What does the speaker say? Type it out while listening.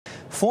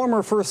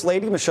Former First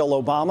Lady Michelle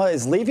Obama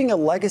is leaving a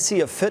legacy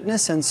of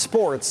fitness and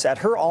sports at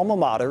her alma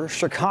mater,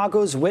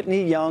 Chicago's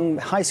Whitney Young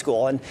High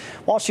School. And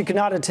while she could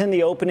not attend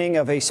the opening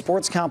of a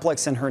sports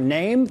complex in her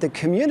name, the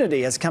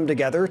community has come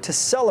together to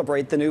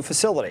celebrate the new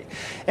facility.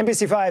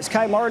 NBC5's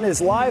Kye Martin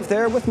is live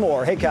there with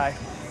more. Hey, Kye.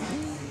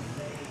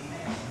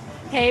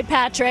 Hey,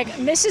 Patrick.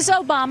 Mrs.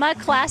 Obama,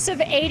 class of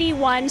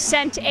 '81,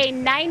 sent a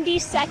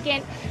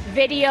 90-second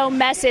video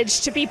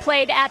message to be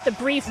played at the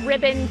brief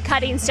ribbon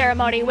cutting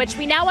ceremony, which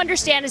we now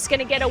understand is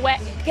going to get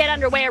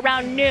underway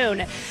around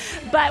noon.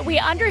 But we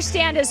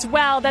understand as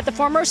well that the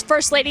former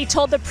First Lady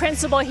told the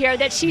principal here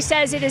that she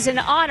says it is an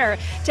honor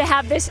to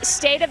have this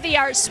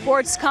state-of-the-art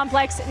sports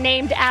complex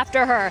named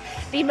after her.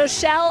 The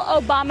Michelle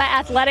Obama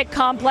Athletic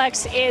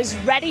Complex is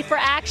ready for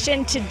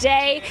action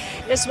today.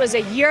 This was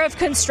a year of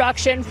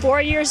construction,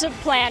 4 years of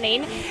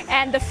planning,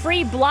 and the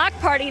free block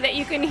party that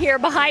you can hear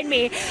behind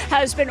me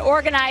has been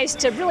organized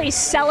to really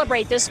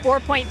celebrate this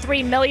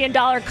 $4.3 million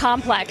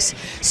complex.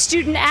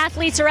 Student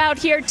athletes are out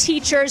here,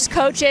 teachers,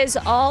 coaches,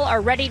 all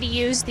are ready to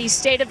use these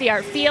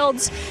state-of-the-art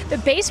fields. The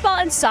baseball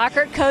and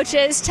soccer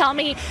coaches tell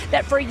me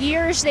that for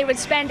years they would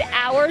spend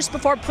hours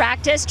before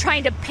practice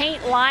trying to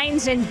paint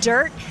lines in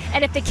dirt,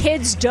 and if the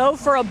kids dove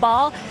for a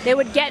ball, they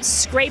would get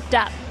scraped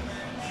up.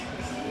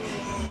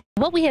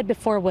 What we had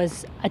before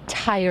was a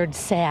tired,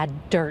 sad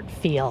dirt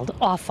field,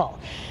 awful.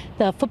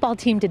 The football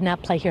team did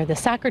not play here. The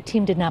soccer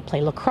team did not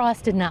play.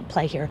 Lacrosse did not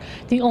play here.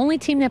 The only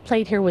team that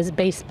played here was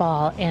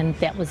baseball, and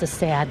that was a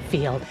sad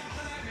field.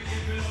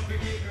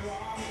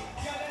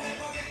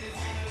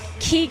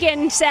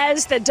 Keegan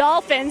says the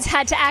Dolphins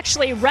had to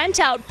actually rent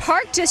out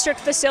Park District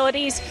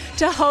facilities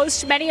to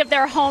host many of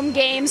their home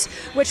games,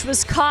 which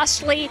was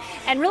costly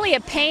and really a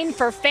pain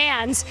for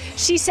fans.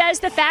 She says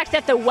the fact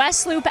that the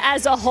West Loop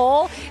as a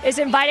whole is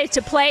invited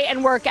to play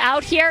and work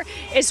out here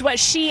is what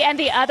she and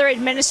the other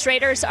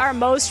administrators are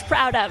most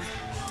proud of.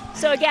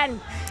 So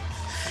again,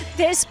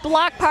 this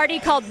block party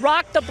called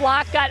Rock the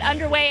Block got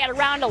underway at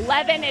around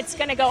 11. It's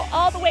going to go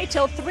all the way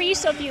till 3,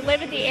 so if you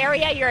live in the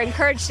area, you're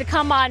encouraged to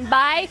come on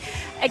by.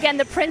 Again,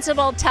 the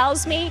principal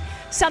tells me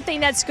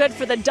something that's good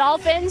for the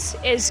Dolphins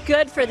is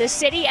good for the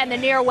city and the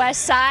near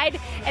west side,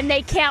 and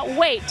they can't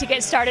wait to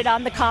get started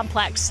on the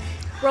complex.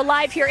 We're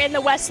live here in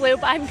the West Loop.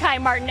 I'm Kye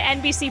Martin,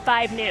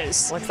 NBC5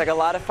 News. Looks like a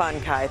lot of fun,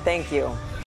 Kye. Thank you.